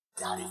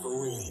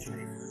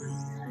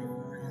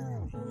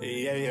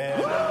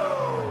Yeah.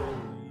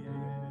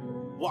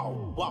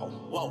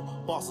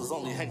 Whoa. Bosses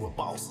only hang with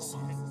bosses.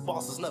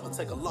 Bosses never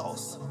take a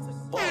loss.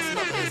 Boss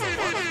never is a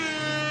runner.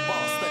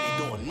 Boss steady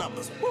doing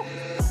numbers. Woo.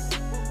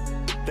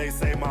 They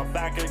say my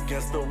back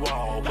against the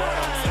wall, but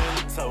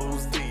I'm 10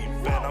 toes deep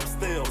and I'm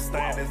still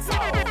standing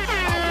tall.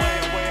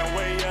 I'm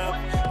way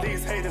up.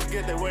 These haters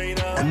get their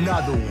weight up.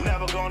 Another one.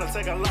 Never gonna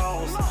take a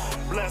loss.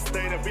 Blessed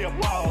day to be a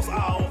boss.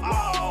 Oh.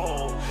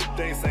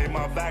 They say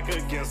my back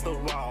against the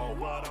wall,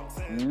 but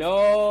I'm 10.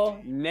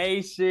 Nole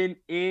Nation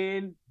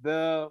in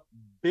the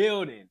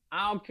building.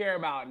 I don't care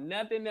about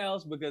nothing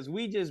else because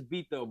we just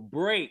beat the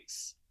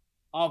brakes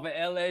off of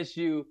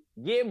LSU.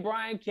 Get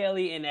Brian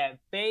Kelly in that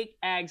fake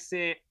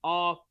accent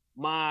off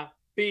my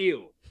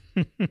field.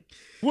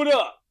 What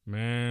up?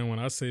 Man, when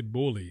I say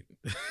bullied,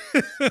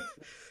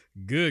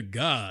 good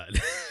God.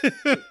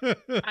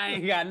 I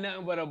ain't got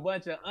nothing but a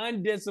bunch of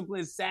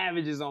undisciplined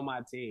savages on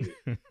my team.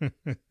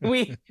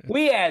 We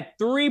had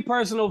 3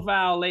 personal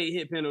foul late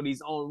hit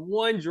penalties on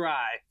one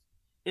drive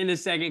in the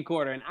second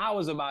quarter, and I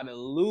was about to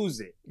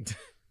lose it.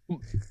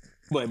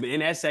 But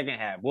in that second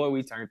half, boy,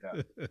 we turned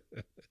up.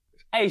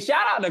 Hey,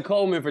 shout out to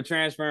Coleman for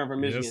transferring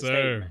from Michigan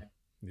State. Man.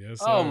 Yes,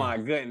 sir. Oh, my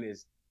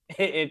goodness.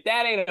 If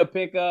that ain't a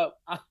pickup,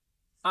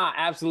 I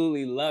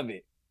absolutely love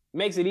it.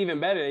 Makes it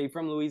even better that he's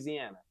from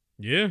Louisiana.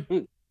 Yeah.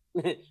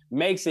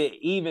 Makes it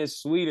even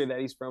sweeter that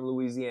he's from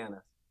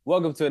Louisiana.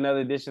 Welcome to another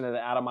edition of the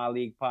Out of My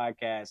League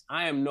podcast.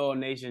 I am Nole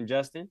Nation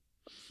Justin.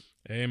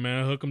 Hey,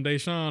 man, hook 'em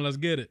Dashawn. Let's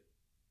get it.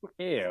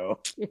 Ew.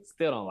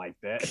 Still don't like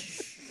that.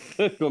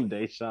 Hook 'em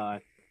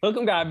Dashawn. Hook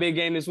 'em got a big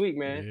game this week,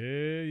 man.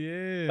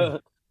 Yeah.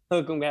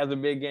 Hook 'em has a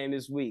big game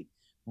this week.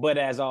 But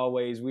as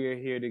always, we are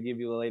here to give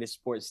you the latest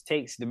sports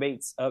takes,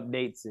 debates,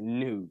 updates, and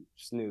news.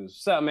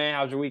 What's up, man?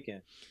 How's your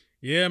weekend?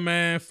 Yeah,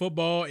 man.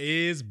 Football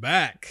is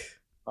back.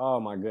 Oh,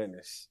 my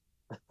goodness.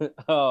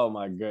 Oh,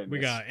 my goodness. We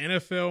got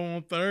NFL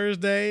on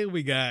Thursday.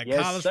 We got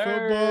college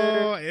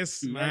football.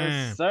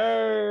 Man.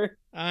 Sir.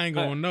 I ain't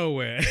going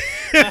nowhere.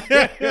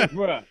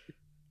 Bruh.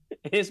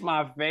 It's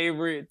my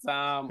favorite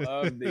time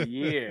of the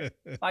year.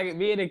 Like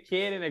being a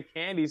kid in a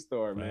candy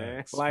store,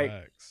 man.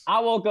 Facts. I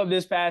woke up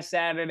this past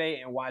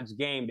Saturday and watched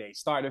game day,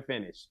 start to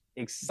finish.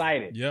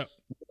 Excited. Yep.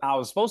 I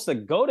was supposed to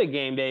go to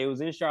game day. It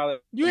was in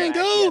Charlotte. You ain't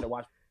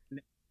go?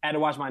 Had to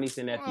watch my niece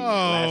and nephew.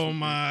 Oh,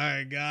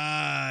 my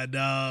God.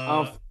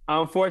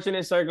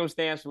 Unfortunate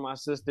circumstance for my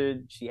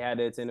sister. She had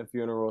to attend a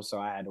funeral, so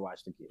I had to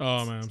watch the kids.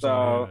 Oh, man.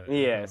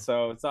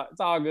 So it's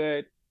all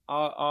good.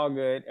 All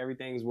good.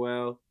 Everything's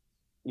well,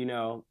 you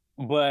know.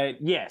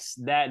 But yes,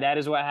 that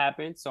is what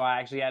happened. So I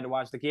actually had to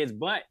watch the kids.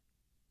 But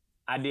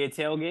I did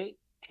tailgate,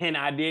 and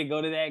I did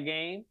go to that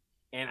game,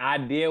 and I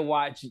did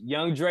watch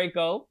young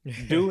Draco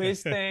do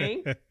his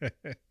thing.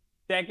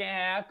 Second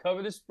half,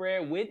 cover the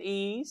spread with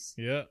ease.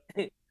 Yeah.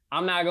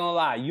 I'm not going to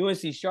lie.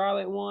 UNC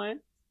Charlotte won.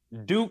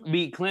 Duke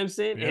beat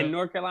Clemson, and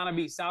North Carolina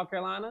beat South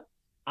Carolina.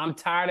 I'm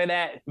tired of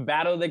that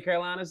Battle of the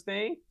Carolinas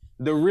thing.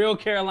 The real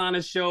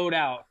Carolina showed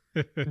out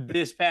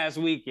this past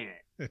weekend.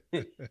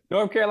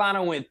 North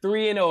Carolina went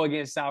 3-0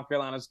 against South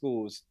Carolina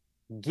schools.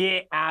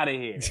 Get out of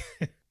here.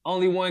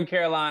 Only one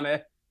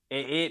Carolina,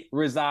 and it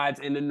resides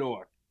in the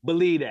North.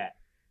 Believe that.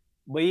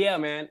 But yeah,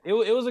 man, it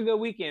was a good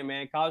weekend,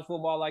 man. College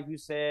football, like you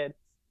said,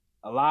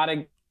 a lot of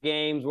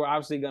games. We're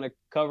obviously going to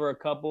cover a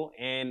couple,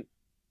 and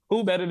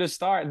who better to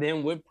start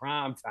than with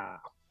prime time?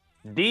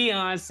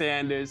 Deion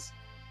Sanders,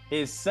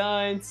 his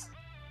sons,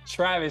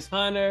 Travis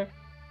Hunter,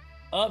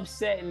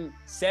 upsetting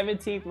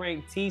 17th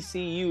ranked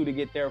TCU to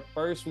get their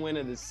first win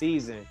of the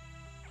season.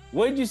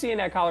 What did you see in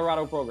that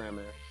Colorado program,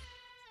 man?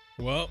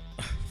 Well,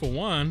 for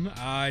one,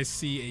 I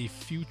see a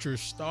future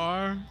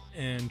star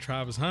in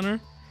Travis Hunter.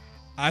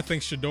 I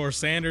think Shedeur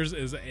Sanders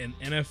is an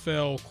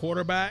NFL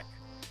quarterback.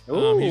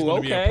 Ooh, he's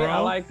going to be a pro. I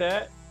like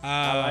that.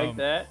 I like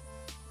that.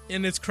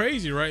 And it's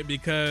crazy, right?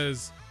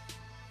 Because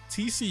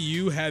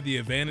TCU had the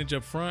advantage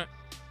up front,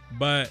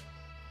 but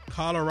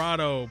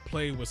Colorado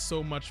played with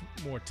so much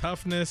more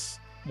toughness,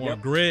 more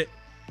grit,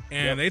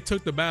 and they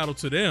took the battle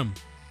to them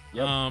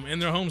in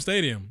their home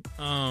stadium.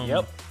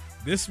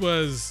 This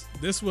was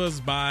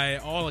by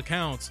all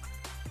accounts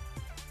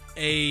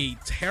a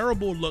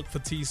terrible look for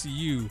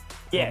TCU.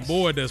 Yes. But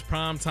boy, does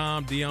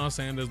primetime Deion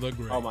Sanders look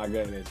great. Oh my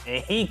goodness.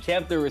 And he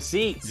kept the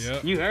receipts.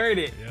 Yep. You heard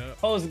it. Yep.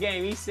 Post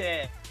game, he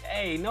said,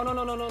 "Hey, no.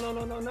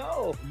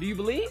 Do you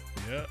believe?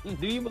 Yeah.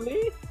 Do you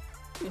believe?"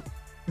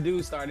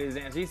 Dude started his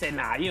answer. He said,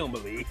 "Nah, you don't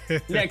believe."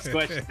 Next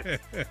question.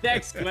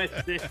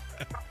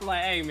 I'm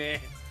like, hey, man,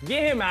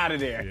 get him out of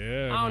there.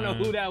 Yeah, I don't know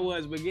who that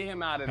was, but get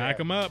him out of there. Pack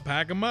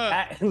him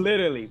up.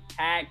 Literally,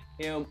 pack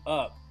him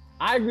up.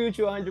 I agree with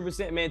you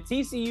 100%, man.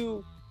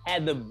 TCU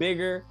had the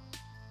bigger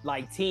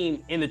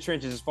team in the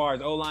trenches as far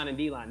as O-line and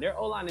D-line. Their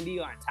O-line and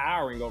D-line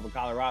towering over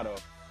Colorado.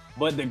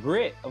 But the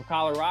grit of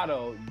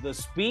Colorado, the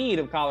speed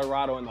of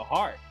Colorado, and the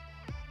heart,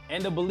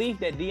 and the belief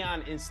that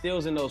Deion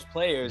instills in those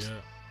players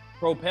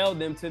propelled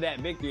them to that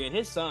victory. And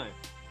his son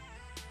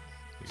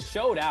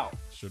showed out.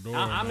 Shedeur,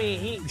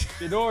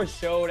 Shedeur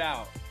showed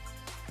out.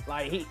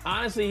 Like he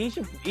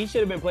should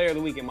have been player of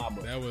the week in my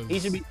book. He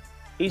should be.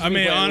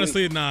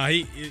 Honestly,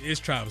 it's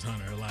Travis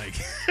Hunter. Like,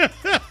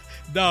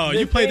 dog,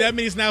 you played that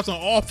many snaps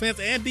on offense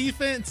and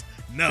defense?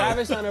 No.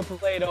 Travis Hunter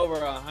played over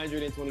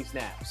 120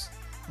 snaps.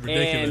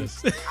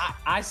 Ridiculous. And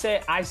I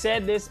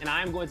said this, and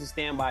I am going to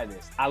stand by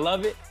this. I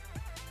love it.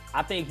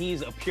 I think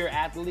he's a pure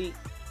athlete,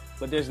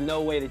 but there's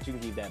no way that you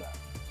can keep that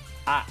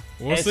up.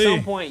 We'll see.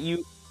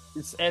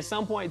 At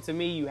some point, to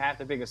me, you have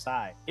to pick a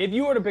side. If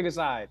you were to pick a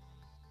side,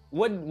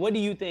 what do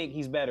you think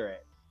he's better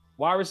at?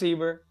 Wide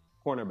receiver,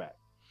 cornerback?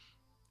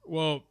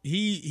 Well,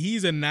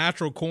 he's a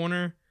natural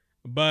corner,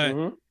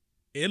 but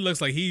it looks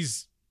like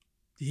he's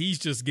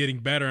just getting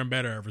better and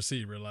better at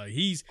receiver. Like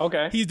he's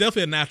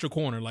definitely a natural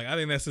corner. Like I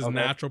think that's his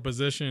natural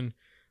position,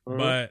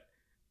 but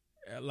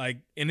like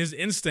and his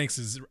instincts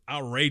is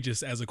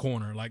outrageous as a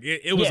corner. Like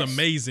it was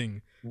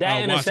amazing.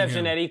 That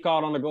interception that he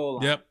caught on the goal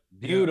line. Yep.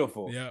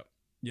 Beautiful. Yep.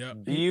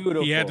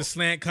 Beautiful. He had the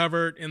slant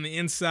covered in the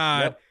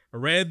inside,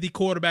 read the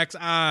quarterback's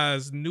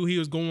eyes, knew he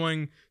was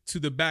going to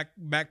the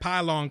back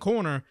pylon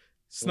corner,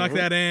 snuck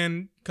that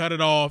in, cut it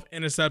off,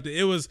 intercepted.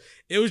 It was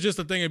just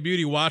a thing of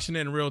beauty watching it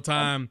in real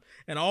time.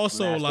 And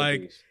also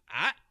like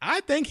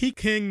I think he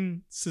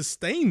can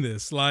sustain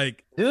this.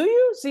 Like, do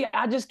you? See,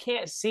 I just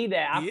can't see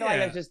that. I feel like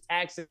that's just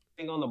taxing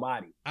on the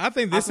body. I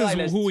think this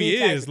is who he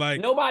is.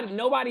 Like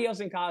nobody else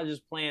in college is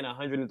playing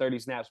 130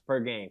 snaps per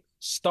game,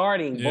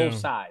 starting both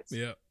sides.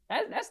 Yeah.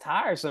 That's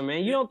tiresome,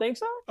 man. You don't think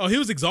so? Oh, he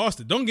was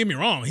exhausted. Don't get me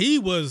wrong. He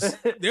was.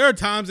 There are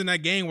times in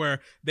that game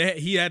where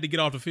he had to get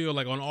off the field,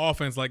 like on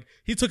offense. Like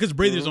he took his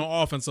breathers on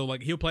offense. So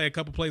like he'll play a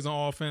couple plays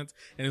on offense,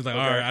 and he's like,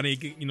 all right, I need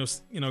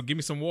to give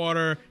me some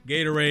water,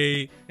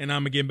 Gatorade, and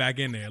I'm gonna get back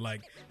in there.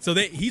 Like so,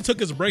 he took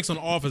his breaks on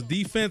offense.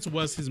 Defense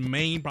was his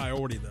main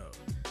priority, though.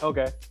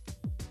 Okay.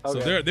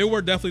 So there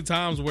were definitely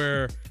times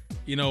where,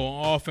 on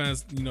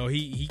offense,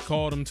 he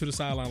called him to the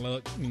sideline.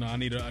 Look, I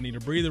need a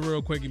breather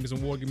real quick. Give me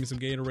some water. Give me some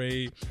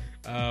Gatorade.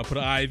 Put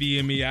an IV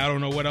in me. I don't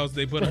know what else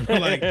they put on.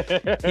 Like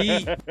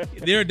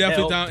there are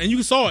definitely times, and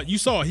you saw it.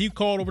 He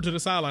called over to the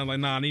sideline like,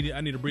 nah, I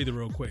need a breather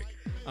real quick.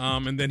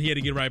 And then he had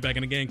to get right back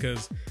in the game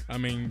because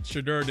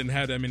Shedeur didn't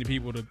have that many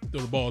people to throw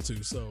the ball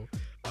to. So.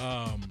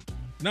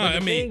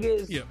 Thing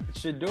is,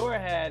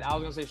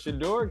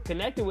 Shedeur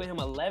connected with him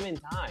 11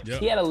 times. Yep.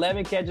 He had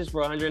 11 catches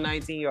for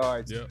 119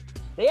 yards. Yep.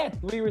 They had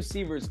 3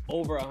 receivers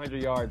over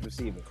 100 yards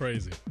receiving.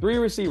 Crazy.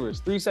 3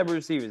 separate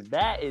receivers.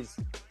 That is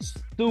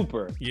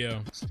super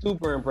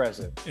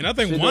impressive. And I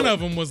think one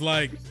of them was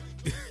like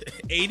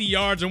 80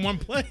 yards in one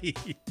play.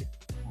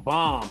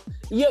 Bomb.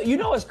 You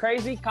know what's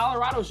crazy?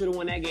 Colorado should have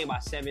won that game by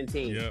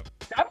 17. Yep.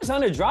 Travis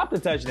Hunter dropped the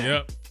touchdown.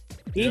 Yep.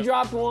 He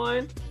dropped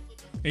one.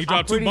 He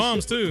dropped 2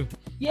 bombs too.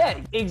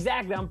 Yeah,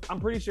 exactly. I'm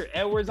pretty sure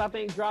Edwards, I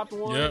think, dropped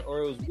one,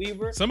 or it was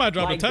Weaver. Somebody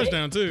dropped a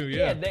touchdown too.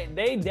 Yeah,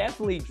 they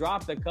definitely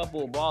dropped a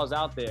couple of balls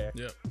out there.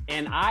 Yep.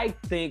 And I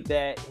think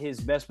that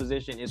his best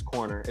position is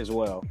corner as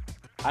well.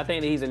 I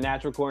think that he's a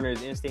natural corner.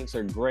 His instincts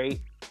are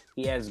great.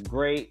 He has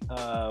great,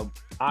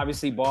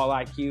 obviously, ball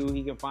IQ.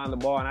 He can find the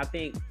ball. And I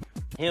think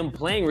him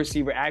playing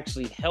receiver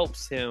actually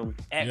helps him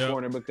at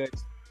corner because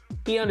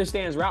he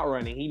understands route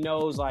running. He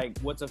knows like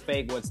what's a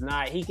fake, what's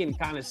not. He can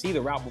kind of see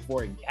the route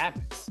before it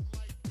happens.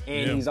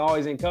 And he's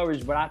always in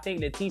coverage. But I think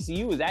that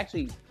TCU was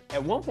actually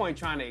at one point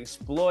trying to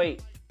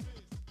exploit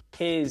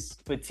his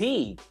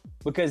fatigue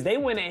because they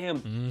went at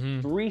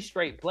him 3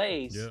 straight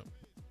plays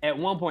at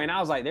one point. And I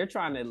was like, they're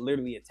trying to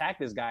literally attack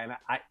this guy. And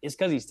it's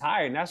because he's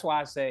tired. And that's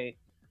why I say,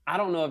 I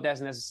don't know if that's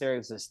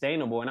necessarily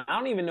sustainable. And I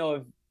don't even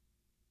know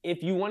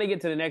if you want to get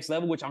to the next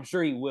level, which I'm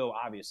sure he will,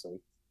 obviously.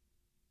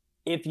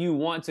 If you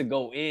want to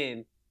go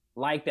in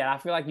like that, I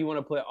feel like you want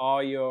to put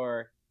all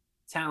your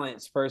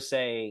talents, per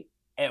se,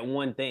 at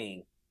one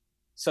thing.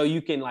 So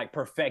you can like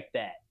perfect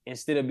that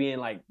instead of being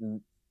like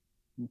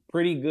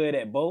pretty good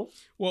at both.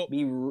 Well,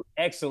 be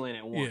excellent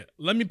at one. Yeah,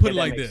 let me put it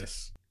like this.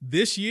 Sense.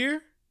 This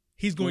year,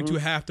 he's going to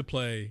have to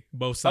play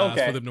both sides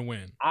for them to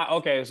win.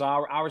 So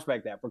I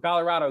respect that. For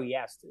Colorado, he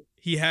has to.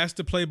 He has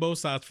to play both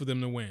sides for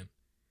them to win.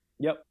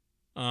 Yep.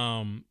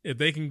 If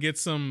they can get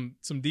some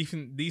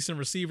decent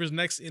receivers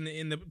next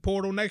in the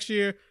portal next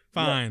year,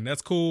 fine.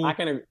 That's cool. I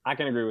can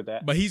agree with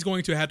that. But he's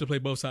going to have to play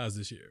both sides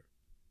this year.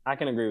 I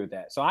can agree with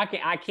that. So I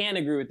can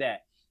agree with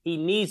that. He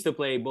needs to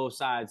play both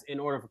sides in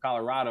order for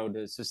Colorado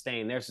to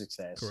sustain their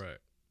success. Correct.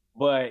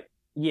 But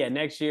yeah,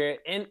 next year,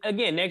 and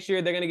again, next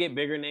year they're gonna get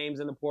bigger names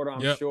in the portal,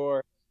 I'm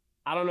sure.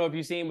 I don't know if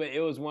you've seen, but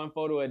it was one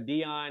photo of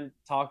Deion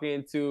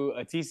talking to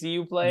a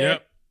TCU player.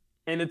 Yep.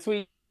 And the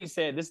tweet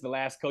said, "This is the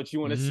last coach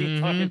you want to see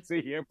talking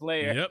to your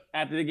player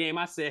after the game."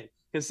 I said,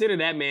 consider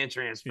that man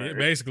transferred. Yeah,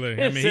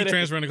 basically. I mean, he's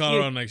transferring to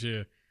Colorado next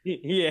year.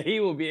 Yeah, he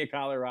will be in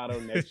Colorado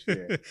next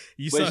year.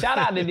 Shout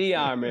out to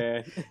Deion,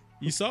 man.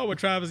 You saw what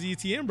Travis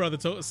Etienne brother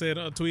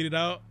tweeted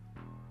out.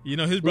 You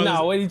know his brother.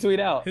 No, what did he tweet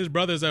out? His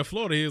brother's at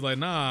Florida. He was like,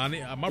 "Nah,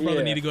 my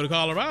brother need to go to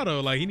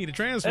Colorado. Like he need to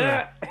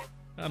transfer."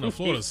 I know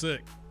Florida's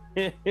sick.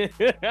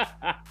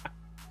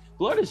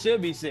 Florida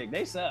should be sick.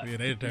 They suck. Yeah,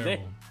 they're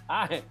terrible.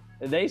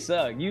 They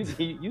suck.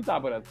 You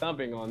top of a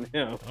thumping on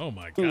them. Oh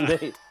my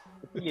god.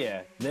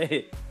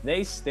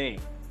 They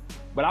stink.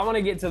 But I want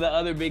to get to the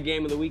other big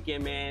game of the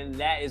weekend, man.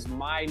 That is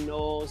my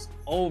Noles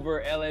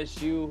over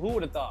LSU. Who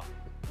would have thought?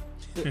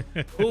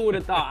 Who would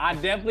have thought? I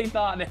definitely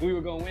thought that we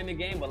were going to win the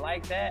game, but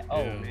like that,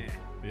 man.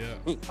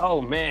 Yeah.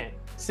 Oh, man.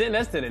 Send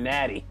us to the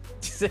natty.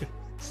 Send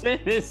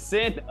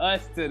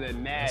us to the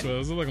natty. That's what it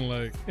was looking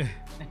like.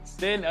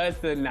 Send us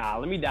to,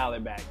 let me dial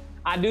it back.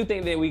 I do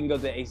think that we can go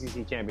to the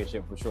ACC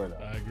championship for sure, though.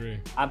 I agree.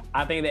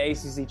 I think the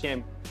ACC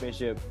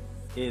championship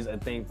is a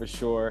thing for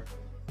sure.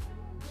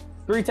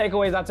 3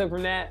 takeaways I took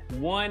from that.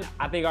 1,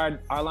 I think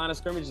our line of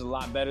scrimmage is a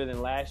lot better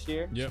than last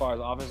year as far as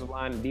offensive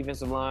line and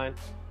defensive line.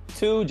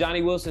 2,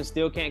 Johnny Wilson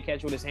still can't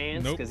catch with his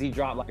hands because he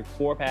dropped like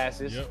 4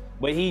 passes. Yep.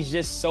 But he's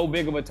just so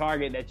big of a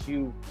target that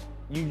you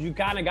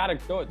kind of got to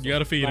throw it to him. You got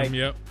to feed him,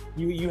 yep.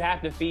 You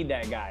have to feed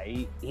that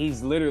guy.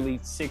 He's literally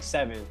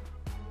 6'7",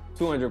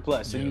 200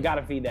 plus. So you got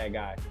to feed that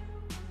guy.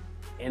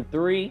 And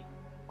 3,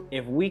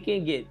 if we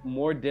can get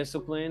more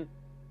discipline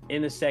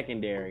in the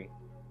secondary,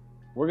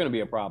 we're going to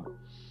be a problem.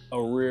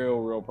 A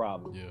real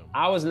problem. Yeah.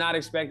 I was not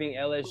expecting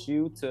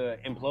LSU to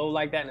implode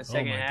like that in the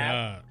second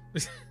half.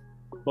 God.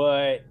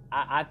 But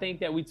I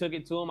think that we took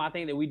it to them. I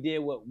think that we did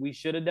what we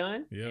should have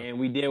done, and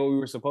we did what we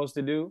were supposed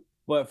to do.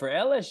 But for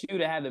LSU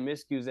to have the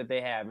miscues that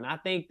they have, and I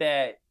think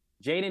that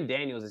Jaden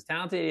Daniels, as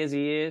talented as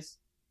he is,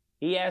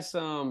 he has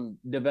some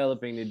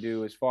developing to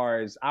do as far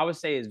as, I would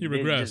say, his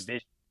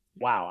vision.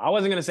 Wow. I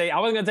wasn't going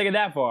to take it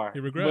that far. He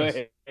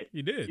regressed.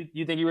 He did.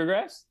 You think he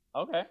regressed?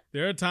 Okay.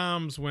 There are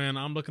times when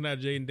I'm looking at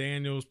Jaden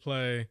Daniels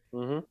play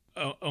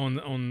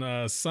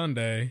on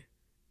Sunday,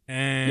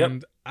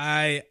 and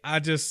I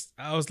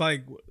was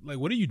like,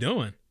 what are you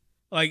doing?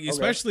 Like,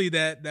 especially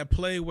that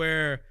play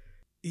where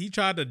he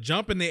tried to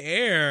jump in the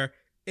air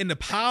in the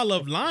pile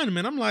of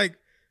linemen. I'm like,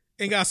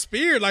 and got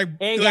speared like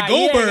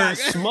Goldberg. Got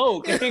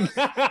smoked.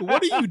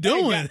 What are you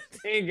doing?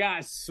 It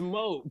got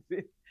smoked.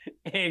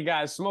 It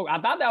got smoked.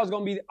 I thought that was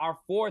going to be our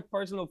 4th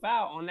personal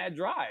foul on that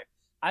drive.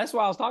 That's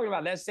what I was talking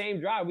about. That same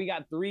drive, we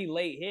got 3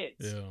 late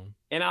hits. Yeah.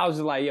 And I was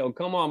just like, yo,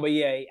 come on. But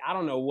yeah, I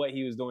don't know what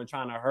he was doing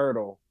trying to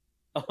hurdle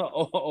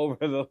over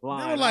the line.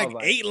 There were like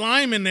 8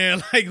 linemen there.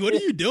 Like, what are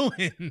you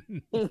doing?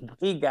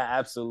 He got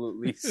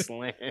absolutely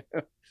slammed.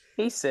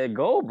 He said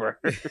Goldberg.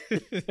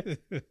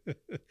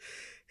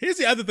 Here's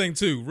the other thing,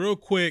 too. Real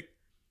quick.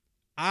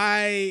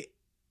 I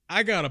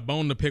got a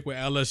bone to pick with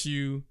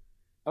LSU.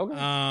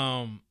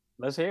 Okay.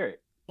 Let's hear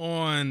it.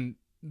 On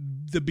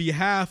the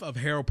behalf of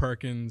Harold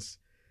Perkins,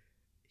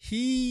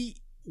 he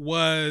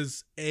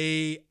was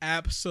a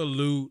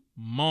absolute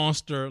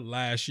monster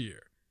last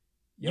year.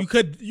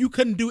 Yep. You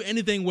couldn't do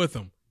anything with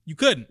him. You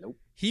couldn't. Nope.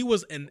 He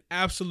was an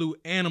absolute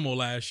animal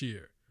last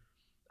year.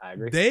 I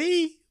agree.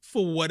 They,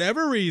 for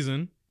whatever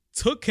reason,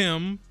 took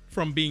him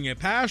from being a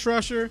pass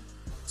rusher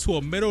to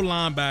a middle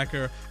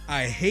linebacker.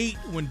 I hate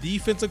when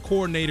defensive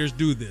coordinators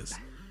do this.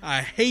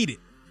 I hate it.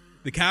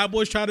 The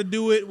Cowboys tried to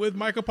do it with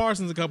Micah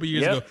Parsons a couple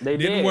years ago. They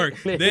didn't work.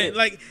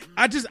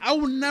 I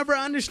will never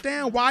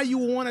understand why you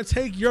want to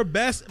take your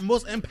best,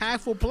 most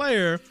impactful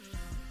player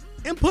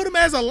and put him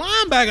as a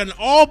linebacker, an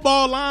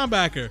all-ball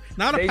linebacker,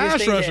 not a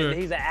pass rusher.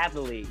 He's an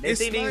athlete. They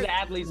think he's an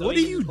athlete. So what are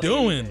you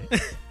doing?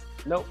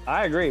 Nope,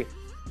 I agree.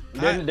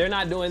 They're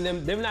not doing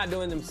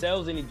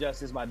themselves any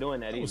justice by doing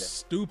that either. That was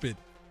stupid.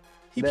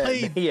 He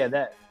played. Yeah,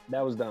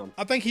 that was dumb.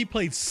 I think he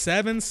played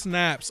 7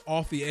 snaps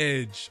off the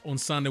edge on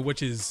Sunday,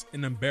 which is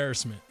an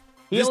embarrassment.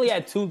 He only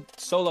had 2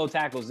 solo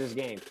tackles this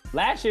game.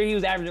 Last year, he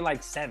was averaging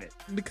like 7.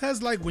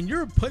 Because, like, when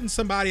you're putting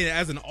somebody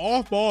as an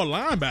off-ball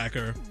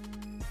linebacker,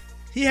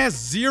 he has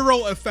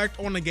 0 effect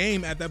on the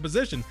game at that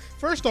position.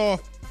 First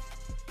off,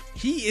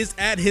 he is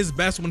at his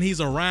best when he's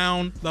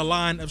around the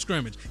line of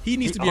scrimmage. He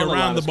needs to be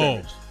around the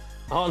ball.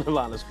 On the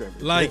line of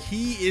scrimmage. Like,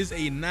 he is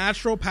a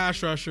natural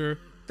pass rusher.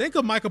 Think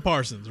of Micah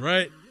Parsons,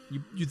 right?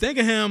 You think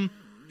of him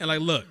and like,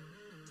 look,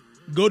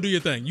 go do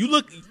your thing. You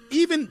look,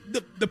 even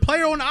the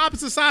player on the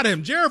opposite side of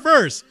him, Jared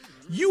Verse,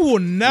 you will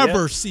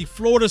never see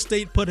Florida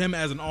State put him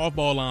as an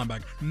off-ball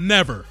linebacker.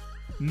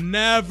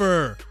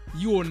 Never.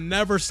 You will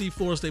never see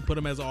Florida State put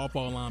him as an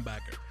off-ball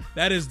linebacker.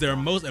 That is their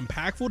most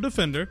impactful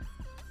defender.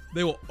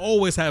 They will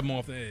always have him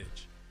off the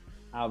edge.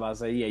 I was about to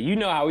say, you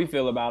know how we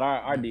feel about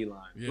our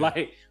D-line. Yeah.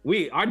 Like,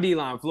 our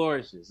D-line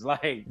flourishes.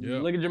 Like,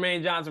 look at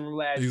Jermaine Johnson from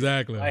last year.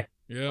 Exactly. Like,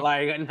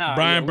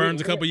 Brian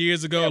Burns a couple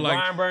years ago.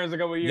 Brian Burns a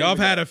couple years ago. Y'all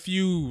have had a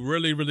few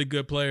really, really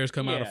good players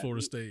come out of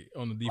Florida State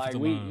on the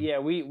defensive line. Yeah,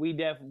 we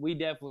definitely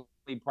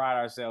pride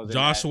ourselves in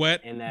Josh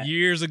Sweat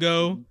years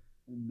ago.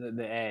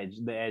 The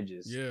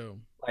edges. Yeah.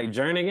 Like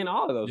Jernigan,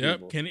 all of those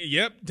people.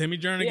 Timmy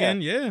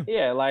Jernigan,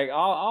 Yeah, like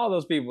all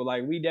those people.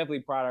 Like, we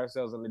definitely pride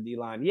ourselves on the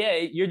D-line. Yeah,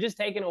 you're just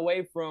taking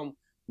away from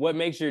what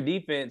makes your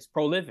defense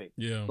prolific.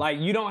 Yeah. Like,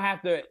 you don't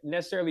have to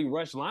necessarily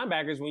rush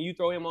linebackers when you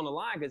throw him on the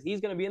line because he's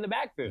going to be in the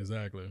backfield.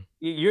 Exactly.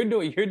 You're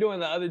doing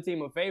the other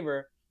team a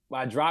favor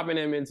by dropping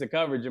him into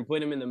coverage and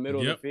putting him in the middle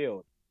of the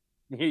field.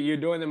 You're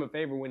doing them a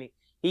favor when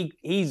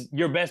he's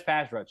your best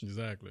pass rusher.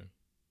 Exactly.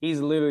 He's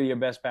literally your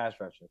best pass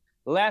rusher.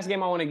 The last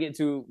game I want to get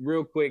to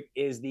real quick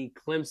is the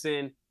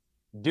Clemson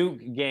Duke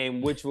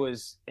game, which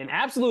was an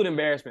absolute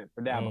embarrassment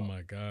for Dabo. Oh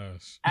my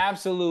gosh.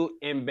 Absolute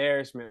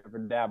embarrassment for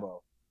Dabo.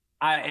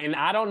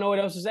 I don't know what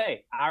else to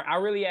say. I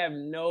really have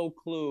no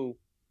clue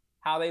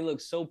how they look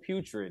so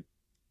putrid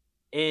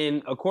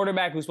in a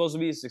quarterback who's supposed to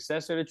be a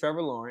successor to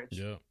Trevor Lawrence.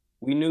 Yeah.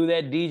 We knew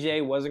that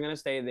DJ wasn't going to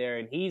stay there,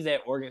 and he's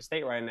at Oregon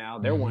State right now.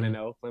 They're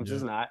 1-0.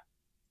 Clemson's not.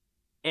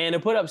 And to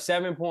put up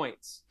 7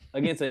 points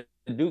against a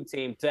Duke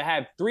team, to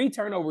have 3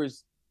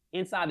 turnovers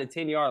inside the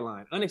 10-yard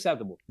line,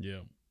 unacceptable. Yeah.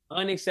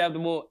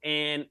 Unacceptable.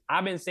 And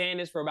I've been saying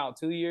this for about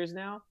 2 years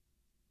now,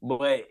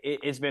 but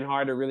it's been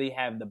hard to really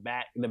have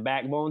the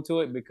backbone to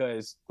it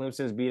because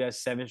Clemson's beat us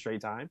 7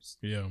 straight times.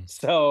 Yeah.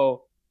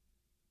 So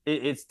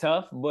it's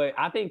tough, but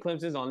I think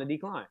Clemson's on the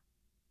decline.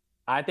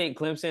 I think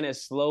Clemson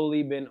has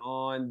slowly been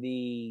on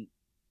the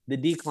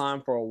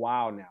decline for a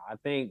while now. I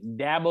think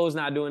Dabo's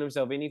not doing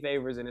himself any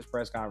favors in his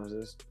press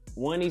conferences.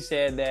 One, he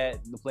said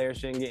that the players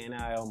shouldn't get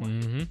NIL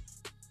money.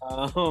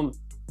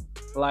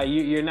 Like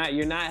you're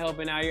not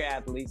helping out your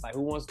athletes. Like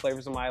who wants to play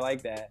for somebody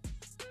like that?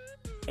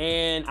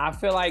 And I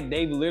feel like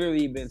they've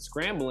literally been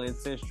scrambling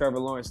since Trevor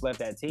Lawrence left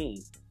that team.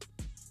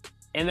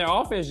 And their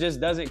offense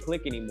just doesn't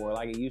click anymore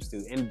like it used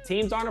to. And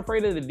teams aren't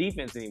afraid of the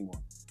defense anymore.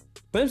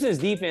 Clemson's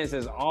defense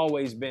has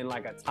always been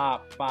like a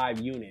top 5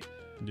 unit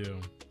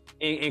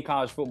in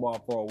college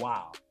football for a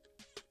while.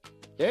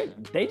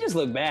 They just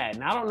look bad.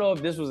 And I don't know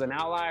if this was an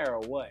outlier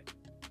or what,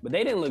 but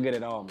they didn't look good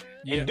at all, man.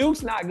 Yeah. And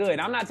Duke's not good.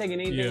 I'm not taking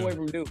anything away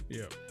from Duke.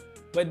 Yeah.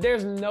 But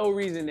there's no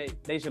reason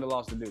that they should have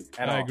lost to Duke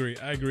at all. I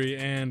agree.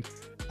 And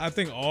I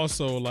think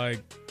also,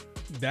 like,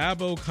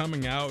 Dabo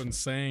coming out and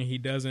saying he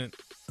doesn't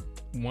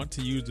want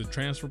to use the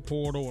transfer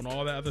portal and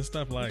all that other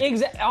stuff. Like,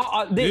 exactly.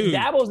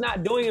 Dabo's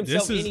not doing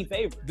himself any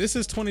favor. This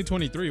is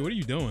 2023. What are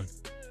you doing?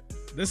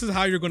 This is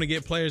how you're going to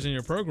get players in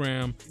your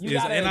program. You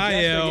got to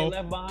NIL get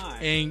left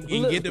behind. and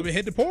get to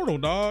hit the portal,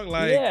 dog.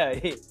 Like,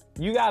 yeah,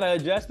 you got to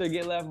adjust or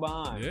get left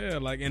behind. Yeah,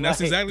 like, and that's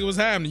exactly what's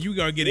happening.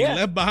 You are getting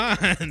left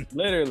behind.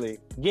 Literally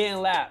getting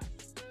lapped.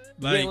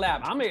 Like,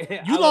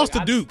 you lost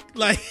to Duke,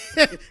 like,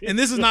 and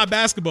this is not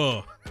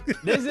basketball.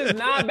 This is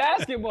not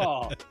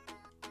basketball.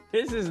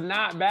 This is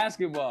not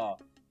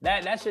basketball.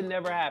 That should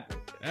never happen.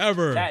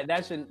 Ever.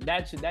 That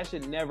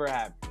should never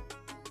happen.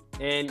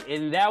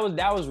 And that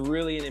was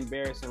really an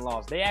embarrassing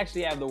loss. They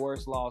actually have the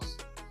worst loss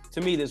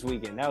to me this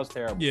weekend. That was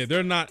terrible. Yeah,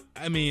 they're not.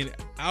 I mean,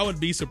 I would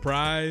be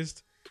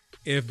surprised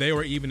if they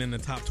were even in the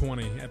top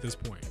 20 at this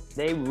point.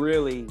 They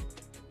really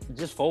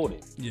just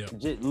folded. Yeah.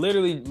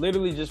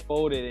 Literally just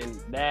folded, and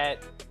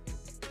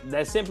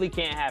that simply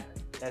can't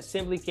happen. That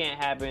simply can't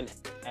happen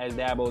as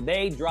Dabo.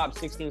 They dropped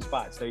 16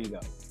 spots. There you go.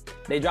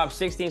 They dropped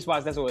 16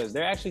 spots. That's what it is.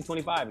 They're actually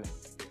 25 now.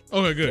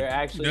 Okay, good. They're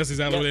actually, that's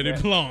exactly where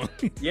they belong.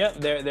 Yep,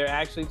 they're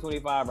actually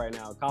 25 right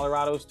now.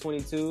 Colorado's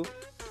 22.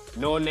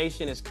 Nole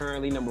Nation is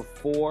currently number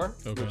 4,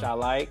 which I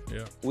like.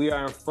 Yeah. We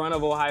are in front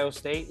of Ohio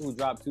State, who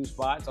dropped 2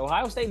 spots.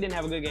 Ohio State didn't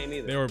have a good game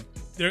either.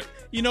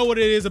 You know what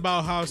it is about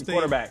Ohio State?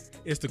 Quarterback.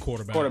 It's the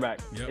quarterback.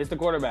 Yep. It's the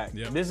quarterback.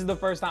 Yep. This is the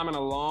first time in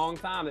a long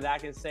time that I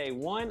can say,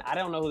 1, I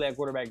don't know who that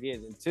quarterback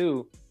is, and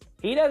 2,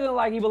 he doesn't look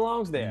like he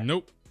belongs there.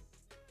 Nope.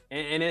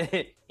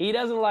 And he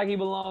doesn't look like he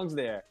belongs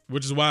there.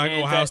 Which is why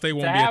Ohio State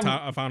won't be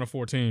a Final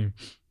Four team.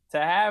 To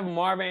have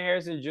Marvin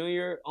Harrison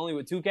Jr. only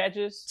with 2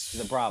 catches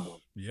is a problem.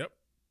 Yep.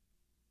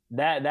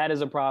 That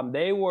is a problem.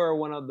 They were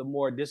one of the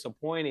more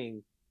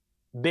disappointing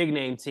big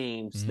name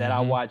teams that I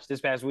watched this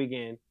past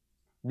weekend.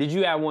 Did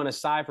you have one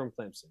aside from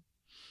Clemson?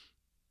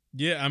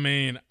 Yeah, I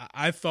mean,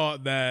 I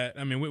thought that.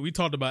 I mean, we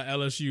talked about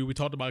LSU, we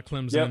talked about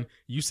Clemson. Yep.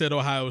 You said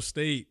Ohio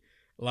State.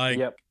 Like,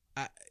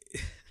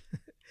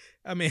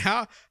 I mean,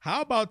 how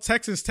about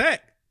Texas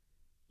Tech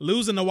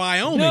losing to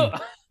Wyoming?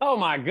 Dude, oh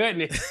my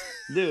goodness,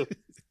 dude.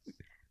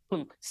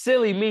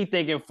 Silly me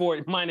thinking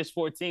minus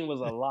 14 was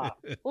a lot.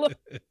 Look,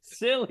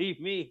 silly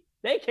me.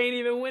 They can't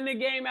even win the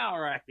game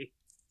outright.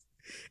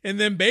 And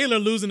then Baylor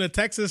losing to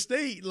Texas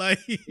State. Like,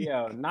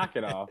 yo, knock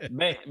it off.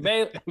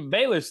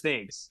 Baylor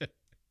stinks.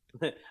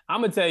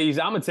 I'm gonna tell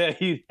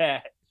you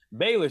that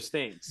Baylor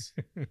stinks.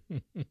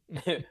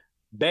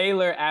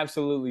 Baylor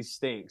absolutely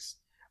stinks.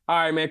 All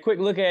right, man. Quick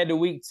look ahead to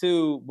week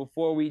 2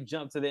 before we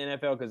jump to the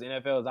NFL, because the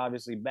NFL is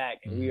obviously back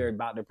and we are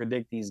about to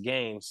predict these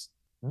games.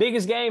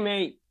 Biggest game,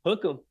 man.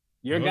 Hook 'em.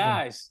 Your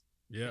guys.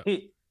 Yeah.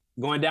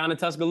 Going down to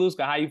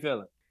Tuscaloosa. How you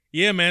feeling?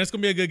 Yeah, man. It's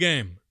gonna be a good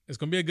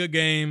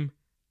game.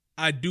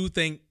 I do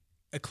think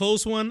a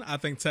close one. I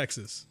think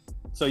Texas.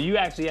 So you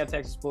actually have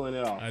Texas pulling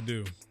it off. I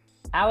do.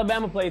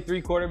 Alabama played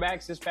 3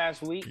 quarterbacks this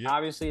past week. Yep.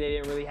 Obviously, they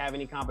didn't really have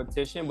any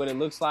competition, but it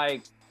looks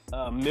like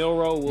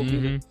Milroe will be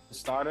the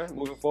starter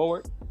moving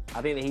forward.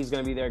 I think that he's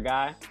going to be their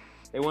guy.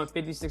 They won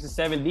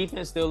 56-7.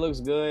 Defense still looks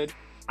good.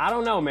 I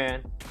don't know,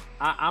 man.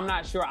 I'm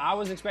not sure. I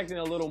was expecting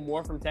a little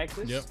more from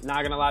Texas. Yep. Not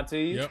going to lie to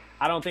you. Yep.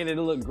 I don't think that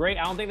they look great.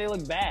 I don't think they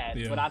look bad.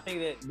 But I think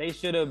that they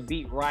should have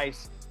beat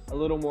Rice a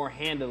little more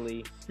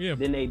handily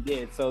than they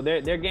did. So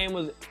their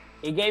game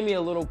it gave me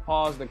a little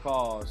pause to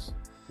cause.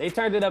 They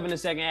turned it up in the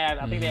second half.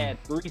 I think they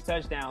had 3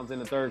 touchdowns in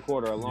the third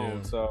quarter alone.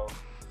 Yeah. So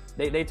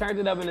they turned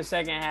it up in the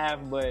second half.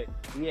 But,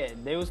 yeah,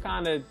 they was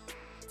kind of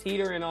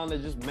teetering on the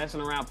just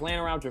messing around, playing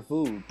around with your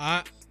food.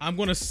 I'm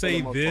gonna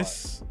say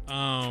this.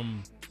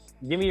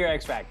 Give me your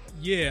X factor.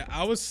 Yeah,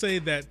 I would say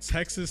that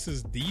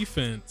Texas's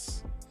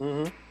defense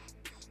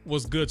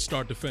was good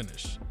start to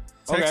finish.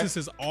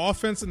 Texas's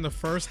offense in the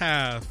first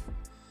half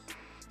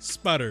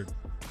sputtered.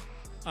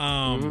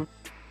 A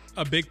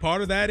big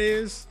part of that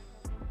is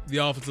the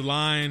offensive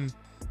line,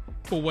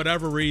 for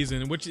whatever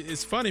reason, which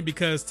is funny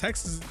because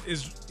Texas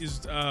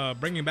is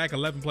bringing back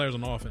 11 players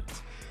on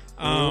offense.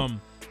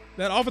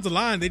 That offensive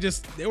line,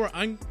 they were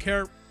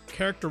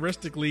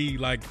uncharacteristically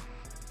like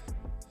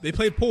they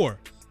played poor,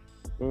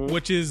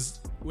 which is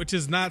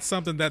not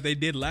something that they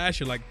did last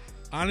year. Like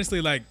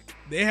honestly, like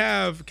they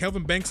have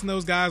Kelvin Banks and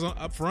those guys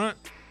up front.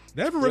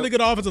 They have a really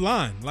good offensive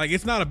line. Like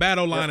it's not a bad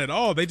O-line at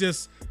all. They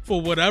just,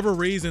 for whatever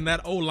reason,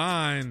 that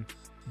O-line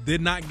did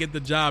not get the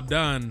job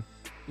done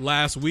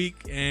last week.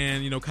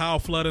 And, you know, Kyle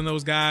Flood and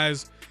those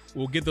guys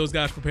will get those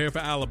guys prepared for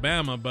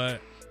Alabama.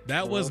 But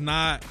that is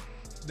not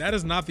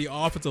the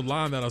offensive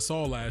line that I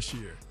saw last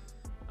year.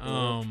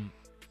 And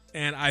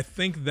I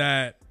think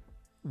that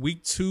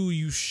week 2,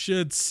 you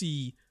should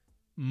see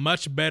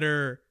much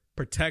better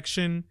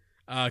protection.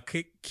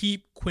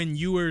 Keep Quinn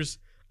Ewers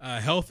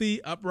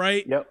healthy,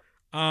 upright.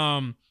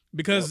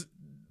 Because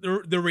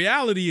the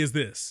reality is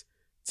this: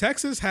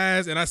 Texas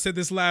has, and I said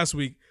this last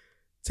week,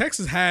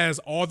 Texas has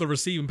all the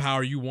receiving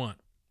power you want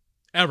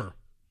ever.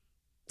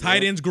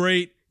 Tight end's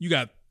great. You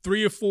got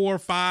 3 or 4 or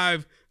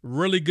 5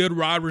 really good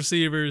wide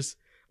receivers.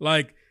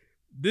 Like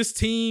this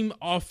team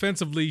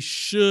offensively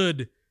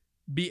should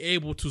be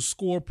able to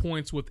score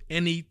points with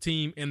any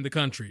team in the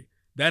country.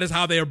 That is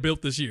how they are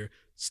built this year.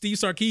 Steve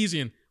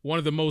Sarkisian, one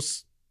of the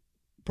most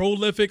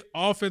prolific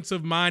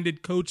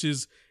offensive-minded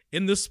coaches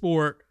in the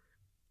sport,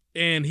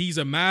 and he's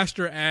a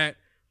master at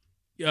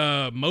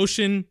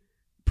motion,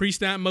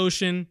 pre-snap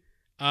motion,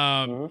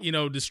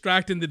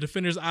 distracting the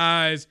defender's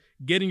eyes,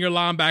 getting your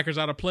linebackers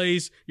out of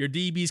place, your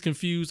DBs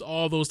confused,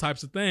 all those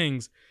types of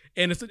things.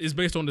 And it's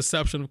based on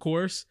deception, of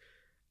course.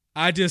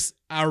 I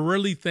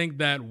really think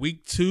that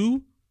week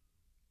 2,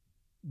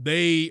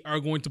 they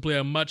are going to play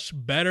a much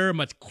better,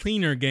 much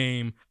cleaner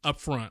game up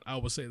front. I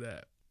would say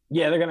that.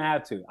 Yeah, they're going to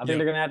have to. I think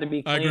they're going to have to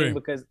be clean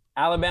because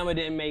Alabama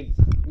didn't make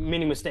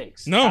many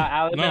mistakes.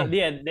 Alabama,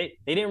 yeah, they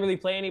didn't really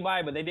play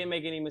anybody, but they didn't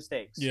make any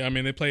mistakes. Yeah, I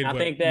mean, they played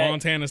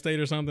Montana State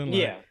or something?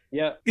 Yeah.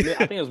 I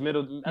think it was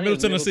Middle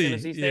Tennessee.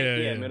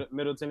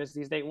 Middle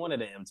Tennessee State, one of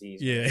the MTs.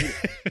 Yeah.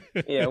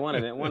 Yeah, one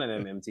of them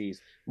MTs.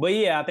 But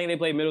yeah, I think they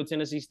played Middle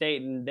Tennessee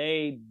State, and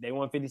they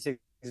won 56-7,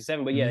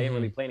 but yeah, they didn't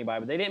really play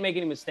anybody, but they didn't make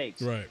any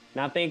mistakes. Right.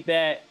 And I think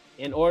that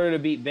in order to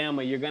beat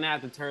Bama, you're going to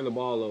have to turn the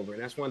ball over.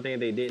 And that's one thing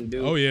they didn't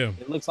do. Oh, yeah.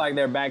 It looks like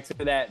they're back to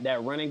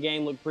that running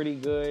game looked pretty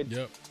good.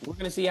 Yep. We're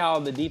going to see how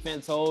the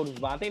defense holds,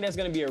 but I think that's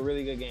going to be a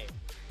really good game.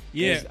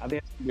 Yeah. I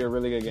think it's going to be a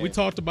really good game. We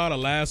talked about it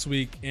last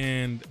week,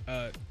 and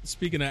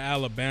speaking of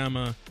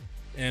Alabama,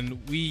 and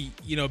we,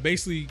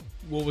 basically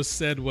what was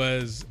said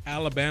was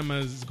Alabama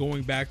is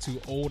going back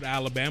to old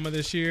Alabama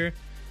this year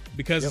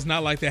because it's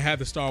not like they have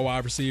the star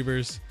wide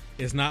receivers.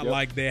 It's not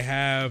like they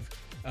have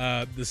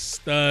the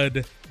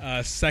stud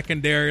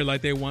secondary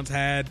like they once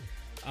had.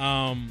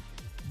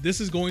 This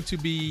is going to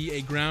be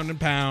a ground and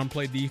pound,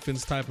 play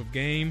defense type of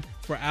game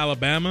for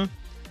Alabama.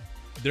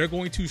 They're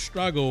going to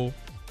struggle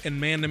in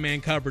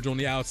man-to-man coverage on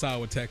the outside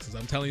with Texas.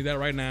 I'm telling you that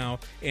right now.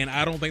 And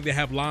I don't think they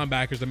have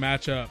linebackers to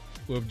match up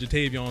with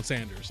Jatavion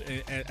Sanders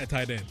at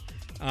tight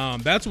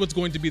end. That's what's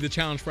going to be the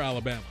challenge for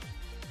Alabama.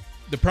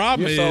 The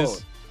problem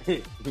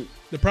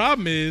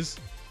is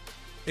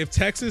if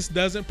Texas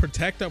doesn't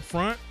protect up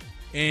front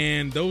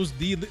and those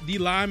D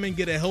linemen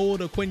get a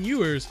hold of Quinn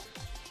Ewers,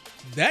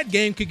 that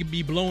game could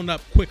be blown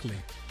up quickly.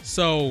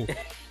 So,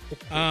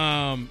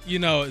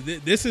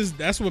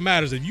 that's what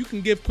matters. If you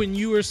can give Quinn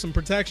Ewers some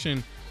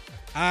protection,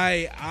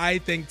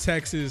 I think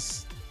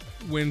Texas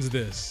wins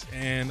this.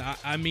 And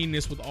I mean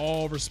this with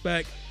all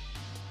respect.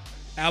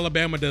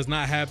 Alabama does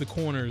not have the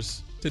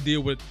corners to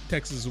deal with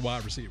Texas'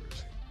 wide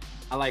receivers.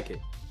 I like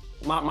it.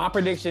 My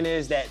prediction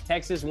is that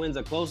Texas wins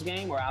a close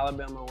game or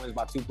Alabama wins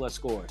by 2+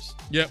 scores.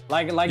 Yep.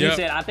 Like you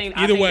said, I think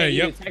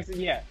Texas.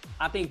 Yeah,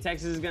 I think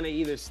Texas is going to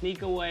either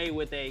sneak away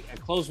with a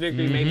close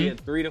victory, maybe a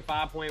 3 to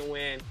 5 point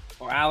win,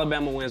 or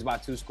Alabama wins by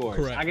 2 scores.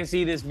 Correct. I can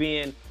see this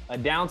being a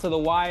down to the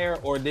wire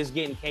or this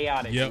getting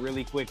chaotic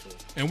really quickly.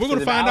 And we're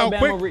going to find out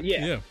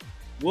quick.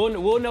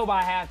 We'll know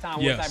by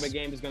halftime what type of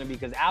game it's going to be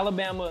because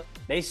Alabama,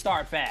 they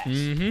start fast.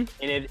 And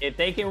if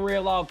they can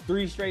reel off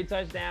 3 straight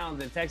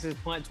touchdowns and Texas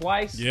punt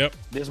twice, this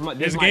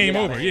it's game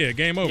over. Yeah,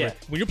 game over. Yeah.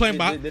 When you're playing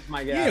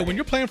when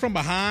you're playing from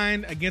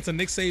behind against a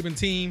Nick Saban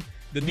team,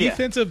 the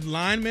defensive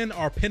linemen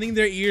are pinning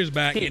their ears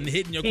back and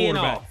hitting your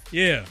quarterback.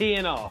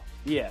 Teeing off.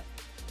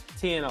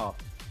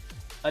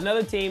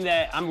 Another team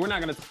that we're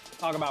not going to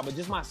talk about, but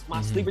just my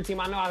sleeper team.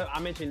 I know I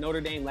mentioned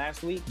Notre Dame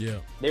last week. Yeah.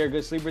 They're a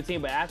good sleeper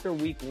team, but after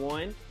week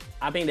 1,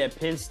 I think that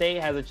Penn State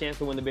has a chance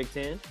to win the Big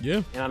Ten.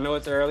 Yeah. And I know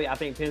it's early. I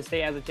think Penn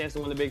State has a chance to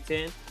win the Big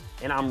Ten.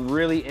 And I'm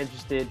really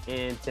interested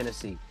in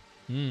Tennessee.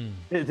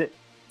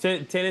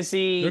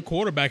 Tennessee. Their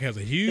quarterback has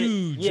a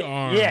huge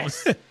arm.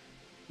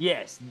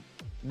 Yes.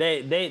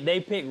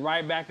 They pick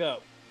right back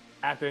up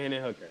after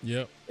Hendon Hooker.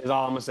 Yep. Is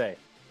all I'm gonna say.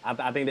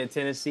 I think that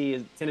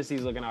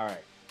Tennessee's looking all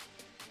right.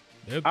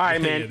 All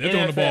right, man. They're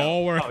throwing the ball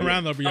all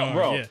around the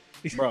yard.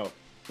 Bro.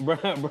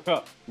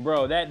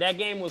 That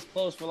game was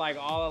close for like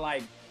all of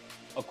like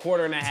a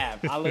quarter and a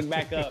half. I look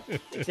back up,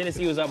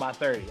 Tennessee was up by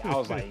 30. I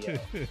was like, yo,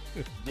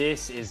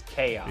 this is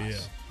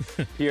chaos.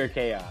 Yeah. Pure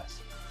chaos.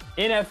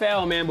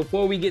 NFL, man,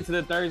 before we get to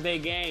the Thursday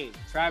game,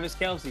 Travis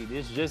Kelce,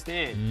 this just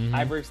in.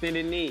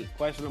 Hyperextended knee,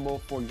 questionable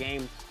for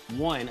game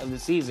 1 of the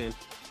season,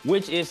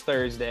 which is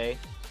Thursday.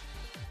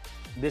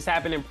 This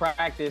happened in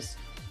practice.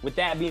 With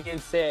that being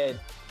said,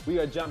 we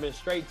are jumping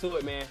straight to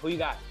it, man. Who you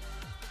got?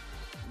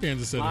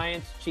 Kansas City.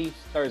 Lions, Chiefs,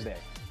 Thursday.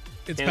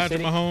 It's Kansas Patrick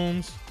City?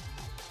 Mahomes.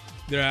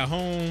 They're at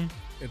home.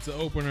 It's an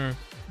opener.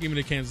 Give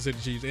me the Kansas City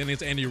Chiefs. And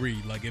it's Andy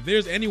Reid. Like, if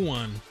there's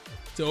anyone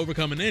to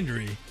overcome an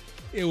injury,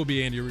 it will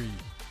be Andy Reid.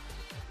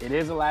 It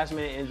is a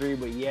last-minute injury,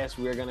 but yes,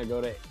 we're going to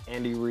go to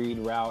Andy Reid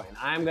route. And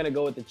I'm going to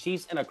go with the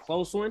Chiefs in a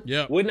close one.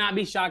 Yep. Would not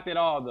be shocked at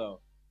all, though.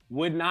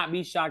 Would not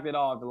be shocked at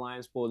all if the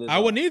Lions pull this off. I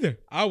wouldn't either.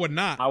 I would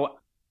not.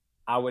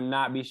 I would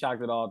not be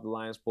shocked at all if the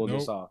Lions pull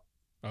this off.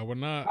 I would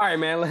not. All right,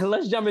 man.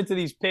 Let's jump into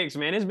these picks,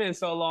 man. It's been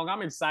so long.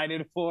 I'm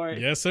excited for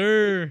it. Yes,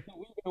 sir.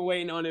 We've been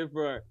waiting on it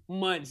for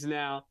months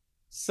now.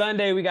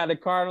 Sunday, we got the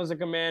Cardinals and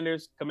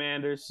Commanders.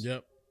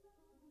 Yep.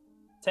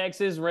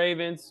 Texas,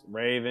 Ravens.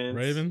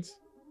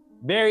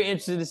 Very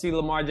interested to see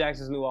Lamar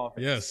Jackson's new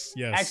offense.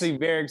 Yes. Actually,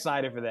 very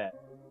excited for that.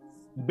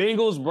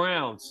 Bengals,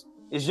 Browns.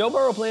 Is Joe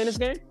Burrow playing this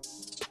game?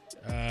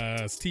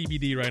 It's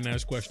TBD right now.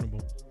 It's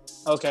questionable.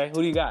 Okay,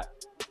 who do you got?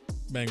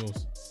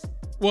 Bengals.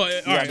 Well,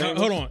 all right,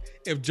 hold on.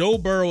 If Joe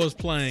Burrow is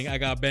playing, I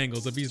got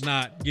Bengals. If he's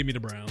not, give me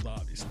the Browns,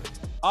 obviously.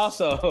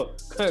 Also,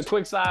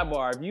 quick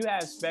sidebar. If you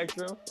had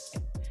Spectrum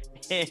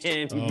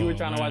and you were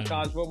trying to watch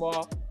college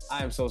football,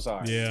 I am so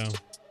sorry. Yeah.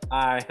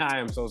 I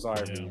am so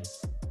sorry for you.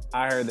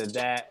 I heard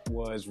that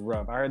was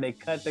rough. I heard they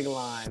cut the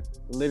line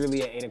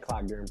literally at 8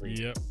 o'clock during pregame.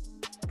 Yep.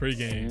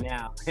 Pregame.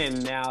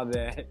 And now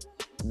that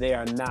they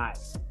are not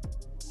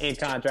in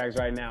contracts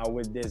right now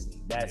with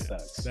Disney. That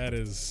sucks.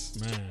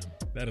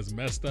 That is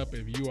messed up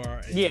if you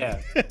are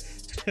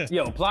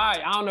Yo,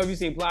 Ply, I don't know if you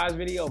seen Ply's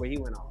video, but he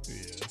went off. Yeah,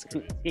 that's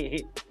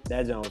great.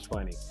 That joke was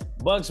funny.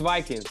 Bucks,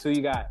 Vikings. Who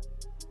you got?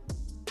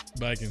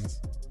 Vikings.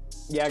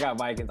 Yeah, I got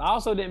Vikings. I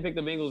also didn't pick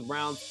the Bengals,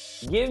 Browns.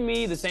 Give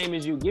me the same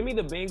as you. Give me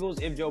the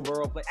Bengals if Joe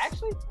Burrow play.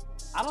 Actually,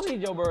 I don't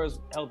think Joe Burrow is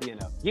healthy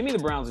enough. Give me the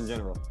Browns in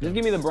general. Just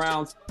give me the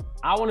Browns.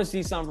 I want to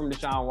see something from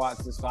Deshaun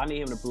Watson, so I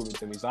need him to prove it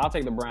to me. So I'll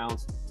take the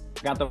Browns.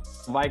 Got the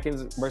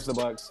Vikings versus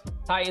the Bucks.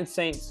 Titans,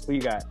 Saints. Who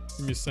you got?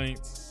 Give me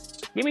Saints.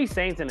 Give me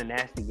Saints in a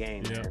nasty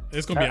game. Yeah, man.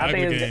 it's gonna be an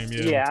ugly game.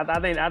 Yeah, I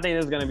think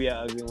this is gonna be an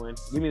ugly one.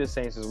 Give me the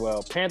Saints as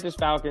well. Panthers,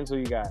 Falcons. Who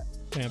you got?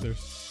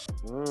 Panthers.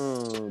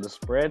 The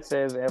spread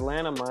says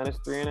Atlanta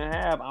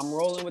 -3.5. I'm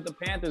rolling with the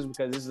Panthers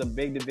because this is a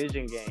big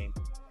division game.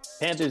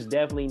 Panthers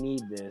definitely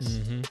need this.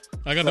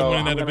 I got them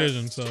winning that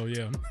division, so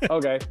yeah.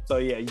 Okay, so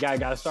yeah, you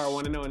gotta start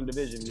 1-0 in the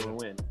division. You want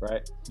to win,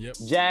 right? Yep.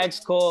 Jags,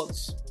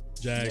 Colts.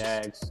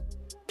 Jags.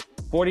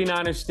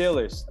 49ers,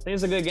 Steelers. I think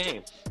it's a good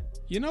game.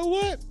 You know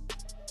what?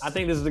 I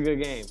think this is a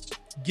good game.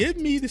 Give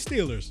me the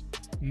Steelers.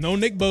 No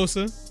Nick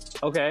Bosa.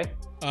 Okay.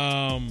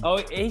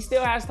 He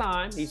still has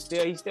time. He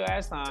still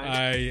has time.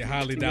 I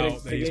highly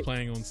doubt that he's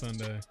playing on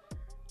Sunday.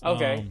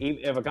 Okay.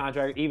 Even if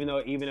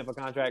a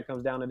contract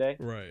comes down today.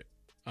 Right.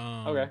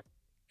 Okay.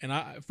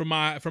 And from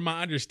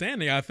my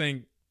understanding, I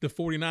think the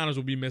 49ers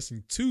will be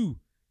missing 2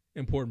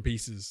 important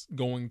pieces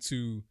going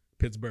to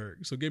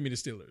Pittsburgh. So give me the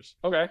Steelers.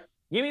 Okay.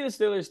 Give me the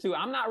Steelers too.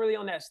 I'm not really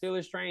on that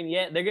Steelers train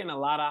yet. They're getting a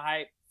lot of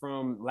hype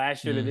from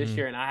last year to this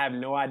year, and I have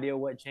no idea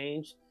what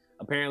changed.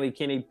 Apparently,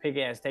 Kenny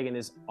Pickett has taken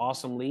this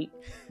awesome leap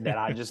that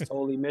I just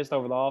totally missed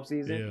over the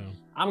offseason. Yeah.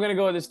 I'm going to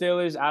go with the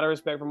Steelers out of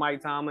respect for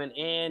Mike Tomlin.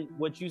 And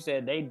what you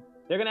said, they're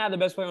going to have the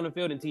best player on the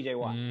field in TJ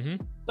Watt.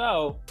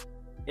 So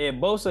if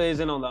Bosa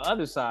isn't on the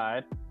other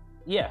side,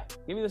 yeah,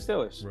 give me the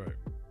Steelers. Right.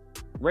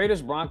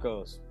 Raiders,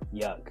 Broncos.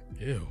 Yuck.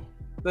 Ew.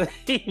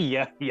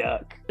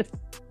 Yuck.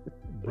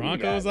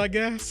 Broncos, I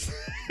guess.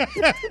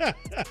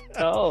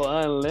 Oh,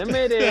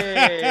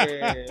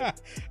 unlimited.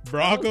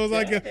 Broncos,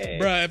 I guess.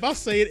 Bruh, if I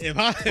say it, if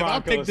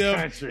I picked them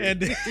country.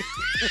 and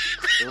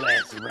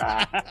let's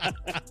ride.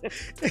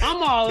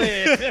 I'm all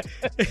in.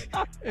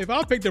 If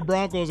I pick the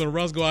Broncos and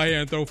Russ go out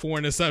here and throw 4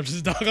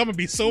 interceptions, dog, I'm gonna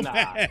be so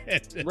mad.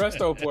 Russ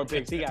throw 4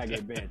 picks, he gotta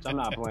get benched. I'm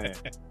not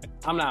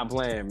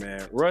playing,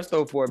 man. Russ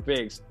throw 4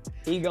 picks,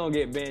 he gonna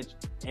get benched,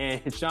 and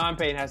Sean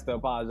Payton has to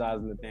apologize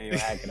to Nathaniel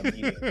Hackett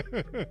immediately.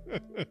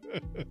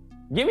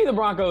 Give me the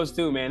Broncos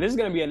too, man. This is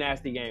gonna be a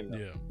nasty game, though.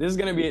 Yeah. This is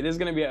gonna be an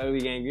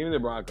ugly game. Give me the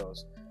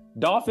Broncos.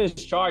 Dolphins,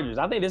 Chargers.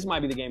 I think this might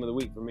be the game of the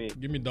week for me.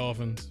 Give me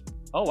Dolphins.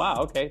 Oh wow,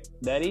 okay,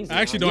 that easy.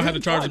 I actually don't have the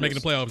Chargers making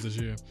the playoffs this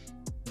year.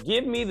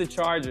 Give me the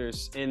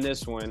Chargers in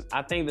this one.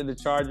 I think that the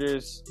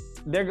Chargers,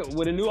 they're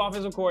with a new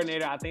offensive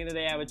coordinator. I think that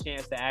they have a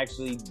chance to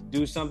actually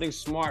do something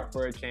smart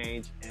for a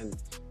change and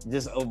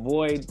just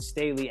avoid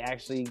Staley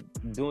actually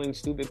doing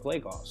stupid play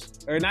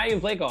calls, or not even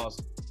play calls,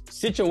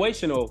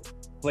 situational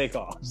play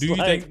calls. Do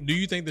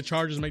you think the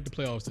Chargers make the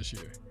playoffs this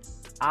year?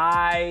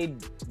 I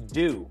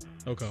do.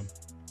 Okay.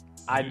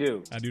 I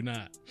do. I do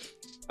not.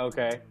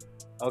 Okay.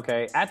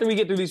 After we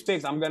get through these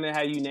picks, I'm gonna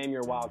have you name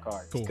your wild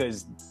card. Cool.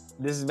 Because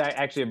this is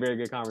actually a very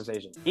good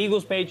conversation.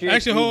 Eagles, Patriots.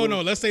 Actually, Eagles. hold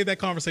on. Let's save that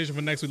conversation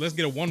for next week. Let's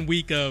get a 1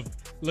 week of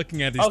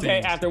looking at these teams. Okay,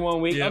 after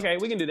 1 week. Yep. Okay,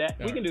 we can do that.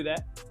 All We can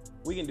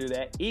do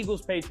that.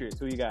 Eagles, Patriots.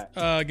 Who you got?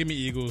 Give me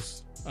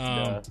Eagles.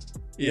 Yeah.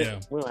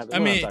 We don't have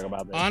to talk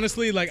about that.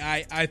 Honestly, like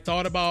I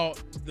thought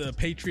about the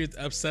Patriots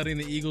upsetting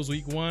the Eagles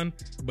week 1,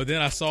 but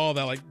then I saw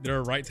that like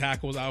their right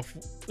tackle was out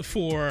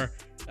for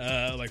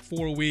like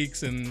 4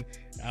 weeks, and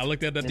I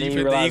looked at the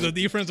defense, the Eagles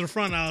defense in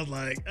front, and I was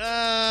like,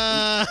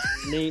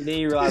 Then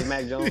you realize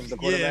Mac Jones is the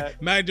quarterback. Yeah,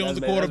 Mac Jones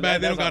the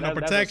quarterback. They don't got no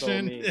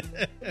protection.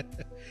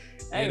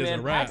 Hey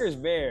man, Packers,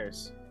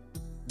 Bears.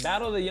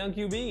 Battle of the young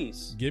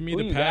QBs. Give me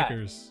the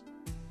Packers.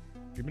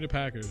 Give me the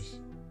Packers.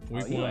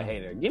 Week 1. You a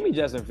hater. Give me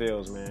Justin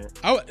Fields, man.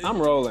 I'm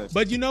rolling.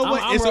 But you know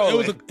what?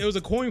 It was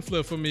a coin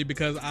flip for me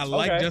because I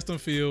like Justin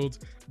Fields,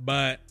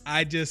 but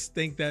I just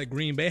think that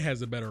Green Bay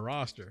has a better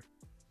roster.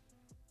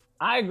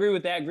 I agree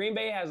with that. Green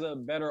Bay has a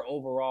better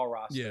overall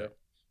roster. Yeah.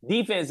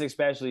 Defense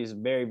especially is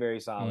very, very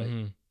solid.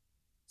 Mm-hmm.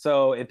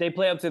 So if they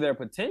play up to their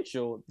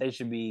potential, they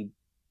should be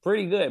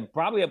pretty good.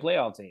 Probably a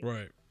playoff team.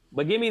 Right.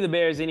 But give me the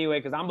Bears anyway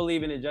because I'm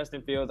believing in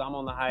Justin Fields. I'm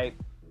on the hype.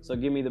 So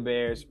give me the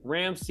Bears.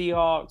 Rams,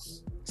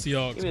 Seahawks.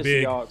 Seahawks, give me the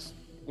big. Seahawks.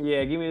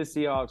 Yeah, give me the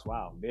Seahawks.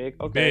 Wow, big.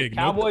 Okay. Big.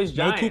 Cowboys,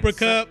 Giants. No Cooper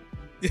Kupp.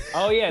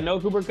 Oh yeah,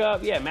 no Cooper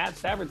Kupp. Yeah, Matt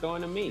Stafford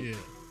throwing to me.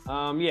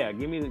 Yeah. Yeah.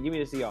 Give me the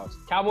Seahawks.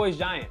 Cowboys,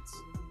 Giants.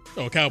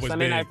 Oh, Cowboys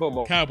Sunday big. Night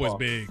Football. Cowboys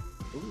big.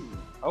 Ooh,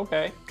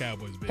 okay.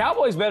 Cowboys big.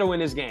 Cowboys better win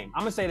this game.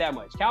 I'm gonna say that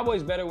much.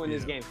 Cowboys better win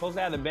this game. Supposed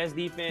to have the best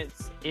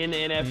defense in the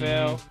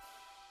NFL.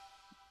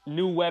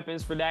 New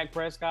weapons for Dak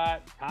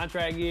Prescott.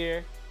 Contract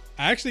year.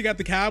 I actually got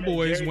the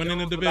Cowboys Jerry winning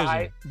Jones the with the division.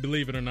 hype.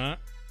 Believe it or not.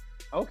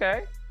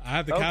 Okay. I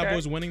have the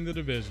Cowboys winning the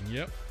division.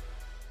 Yep.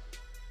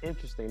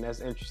 Interesting. That's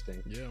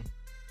interesting. Yeah.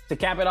 To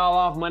cap it all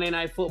off, Monday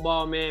Night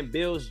Football, man.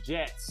 Bills,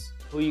 Jets.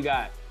 Who you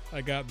got?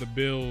 I got the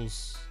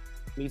Bills.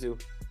 Me too.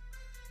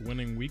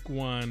 Winning week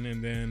 1,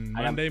 and then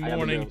Monday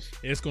morning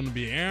it's going to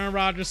be Aaron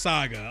Rodgers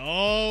saga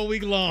all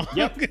week long.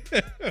 Yep.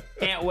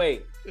 Can't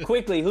wait.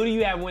 Quickly, who do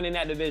you have winning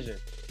that division?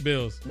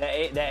 Bills.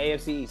 That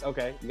AFC East.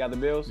 Okay, you got the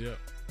Bills. Yep.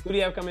 Who do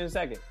you have coming in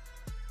second?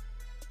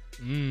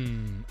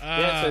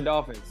 Jets or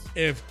Dolphins?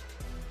 If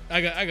I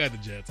got the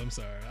Jets. I'm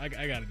sorry. I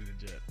got to do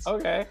the Jets.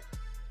 Okay.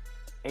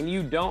 And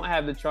you don't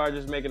have the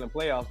Chargers making the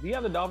playoffs. Do you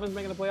have the Dolphins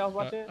making the playoffs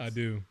by chance? I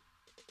do.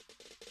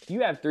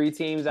 You have 3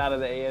 teams out of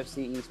the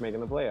AFC East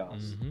making the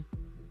playoffs. Mm-hmm.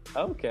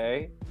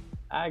 Okay.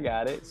 I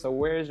got it. So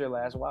where's your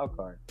last wild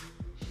card?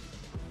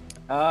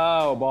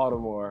 Oh,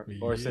 Baltimore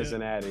or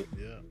Cincinnati.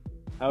 Yeah.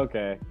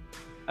 Okay.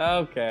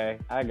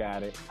 I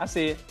got it. I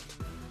see it.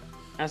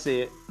 I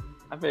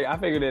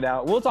figured it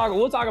out. We'll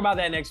talk about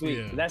that next week.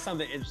 Yeah. That's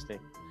something interesting.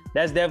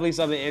 That's definitely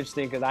something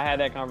interesting because I had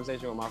that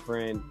conversation with my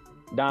friend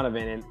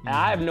Donovan, and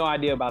I have no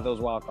idea about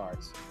those wild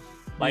cards.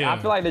 Like I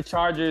feel like the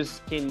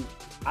Chargers can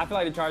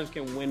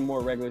win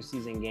more regular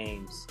season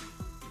games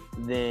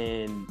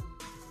than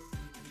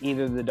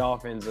either the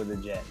Dolphins or the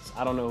Jets.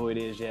 I don't know who it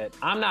is yet.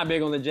 I'm not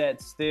big on the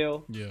Jets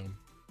still. Yeah.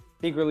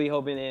 Secretly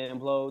hoping it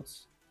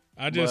implodes.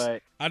 I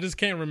just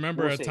can't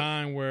remember a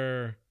time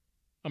where,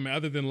 I mean,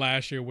 other than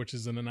last year, which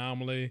is an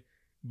anomaly,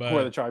 but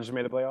where the Chargers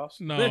made the playoffs.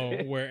 No,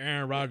 where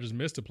Aaron Rodgers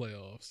missed the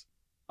playoffs.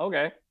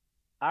 Okay,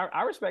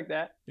 I respect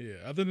that. Yeah,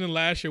 other than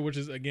last year, which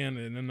is again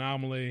an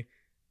anomaly,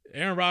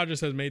 Aaron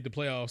Rodgers has made the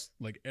playoffs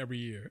like every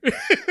year.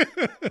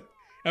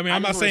 I mean,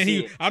 I'm not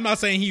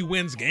saying he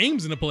wins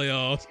games in the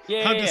playoffs.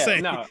 I'm just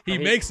saying he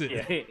makes it.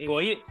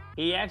 Yeah.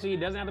 He actually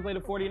doesn't have to play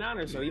the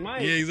 49ers, so he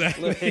might. Yeah,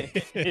 exactly.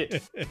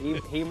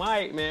 he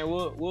might, man.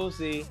 We'll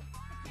see.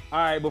 All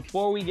right,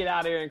 before we get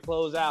out of here and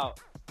close out,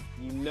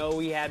 you know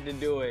we had to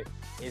do it.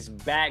 It's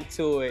back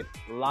to it.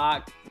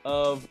 Lock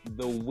of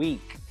the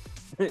week.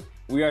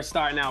 We are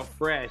starting out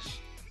fresh.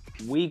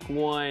 Week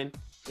 1,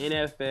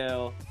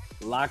 NFL,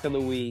 lock of the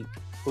week.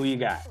 Who you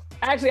got?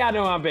 Actually, I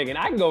know who I'm picking.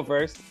 I can go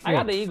first. I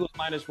got the Eagles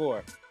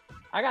 -4.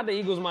 I got the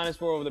Eagles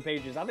 -4 over the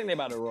Patriots. I think they're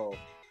about to roll.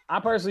 I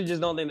personally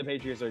just don't think the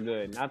Patriots are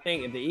good. And I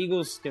think if the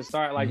Eagles can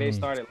start like they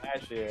started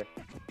last year,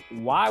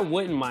 why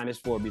wouldn't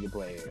 -4 be the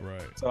play here?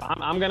 Right. So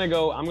I'm gonna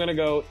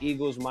go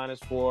Eagles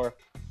 -4.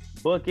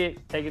 Book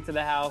it, take it to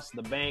the house,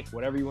 the bank,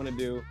 whatever you want to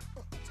do,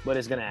 but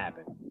it's gonna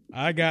happen.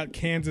 I got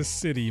Kansas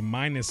City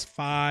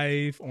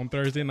 -5 on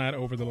Thursday night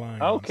over the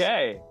Lions.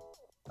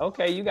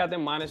 Okay, you got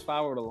them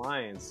 -5 over the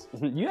Lions.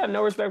 You have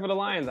no respect for the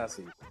Lions, I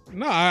see.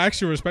 No, I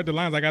actually respect the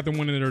Lions. I got them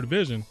winning their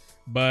division,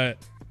 but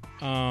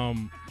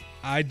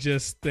I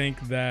just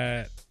think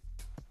that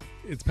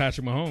it's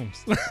Patrick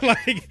Mahomes.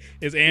 Like,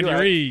 it's Andy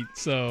Reid.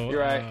 So, you're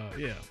right.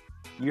 Yeah.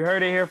 You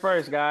heard it here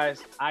first,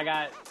 guys. I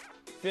got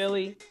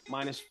Philly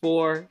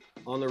 -4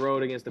 on the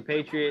road against the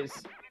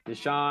Patriots.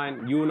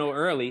 Dashawn, you know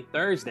early,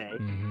 Thursday.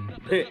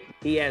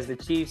 He has the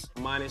Chiefs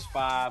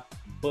 -5.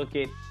 Book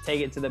it.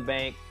 Take it to the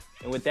bank.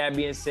 And with that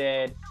being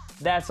said,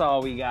 that's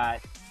all we got.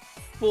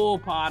 Full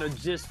pod of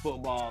just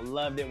football.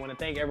 Loved it. Want to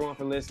thank everyone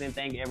for listening.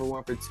 Thank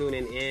everyone for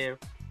tuning in.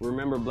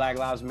 Remember, Black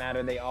Lives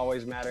Matter. They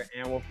always matter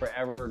and will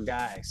forever,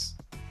 guys.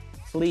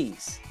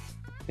 Please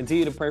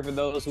continue to pray for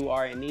those who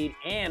are in need,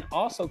 and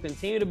also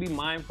continue to be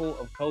mindful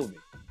of COVID.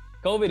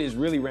 COVID is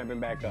really ramping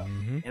back up.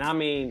 And I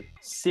mean,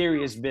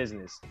 serious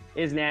business.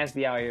 It's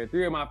nasty out here.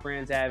 3 of my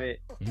friends have it.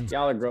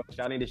 Y'all are gross.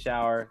 Y'all need to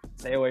shower.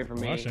 Stay away from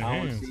me. Wash your I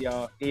don't want to see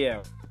y'all.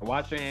 Yeah,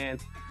 wash your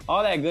hands.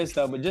 All that good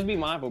stuff, but just be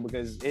mindful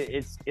because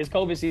it's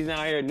COVID season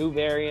out here. New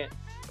variant.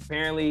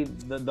 Apparently,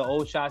 the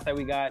old shots that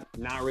we got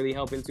not really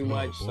helping too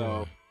much.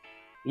 So,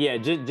 yeah,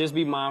 just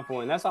be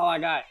mindful. And that's all I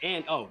got.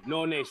 And,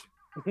 Nole Nation.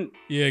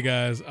 Yeah,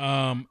 guys.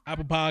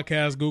 Apple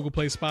Podcasts, Google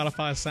Play,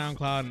 Spotify,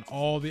 SoundCloud, and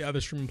all the other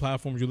streaming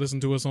platforms you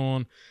listen to us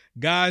on.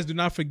 Guys, do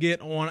not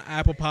forget on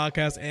Apple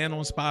Podcasts and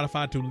on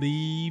Spotify to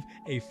leave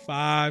a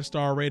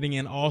 5-star rating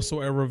and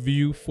also a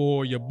review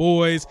for your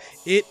boys.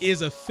 It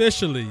is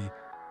officially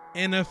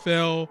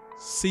NFL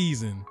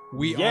season.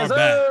 We are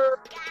back.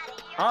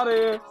 Out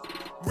here.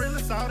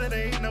 Realest out, it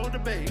ain't no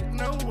debate.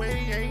 No way,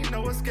 ain't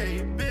no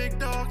escape. Big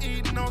dog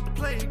eating off the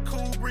plate.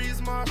 Cool breeze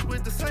march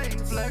with the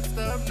Saints. Flexed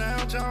up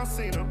now, John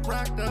Cena.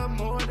 Racked up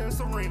more than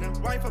Serena.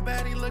 Wife a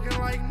baddie looking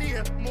like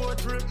Nia. More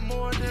drip,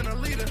 more than a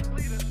leader.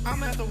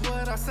 I'm after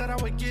what I said I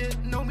would get.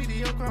 No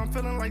mediocre, I'm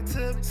feeling like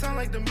Tip. Sound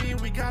like to me,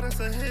 we got us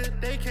a hit.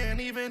 They can't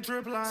even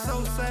drip line.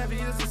 So savvy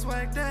is a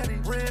swag daddy.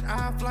 Red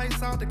eye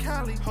flights out to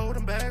Cali.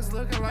 Holding bags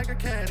looking like a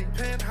caddy.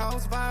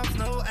 Penthouse vibes,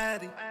 no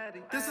addy.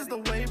 This is the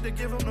wave to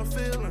give them the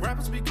feeling.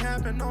 Rappers be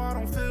capping, no, I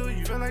don't feel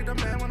you. Feel like the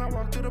man when I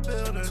walk through the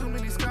building. Too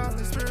many scars,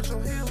 need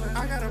spiritual healing.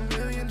 I got a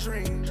million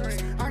dreams.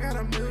 I got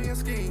a million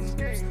schemes.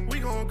 We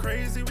going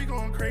crazy, we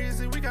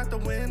got the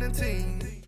winning team.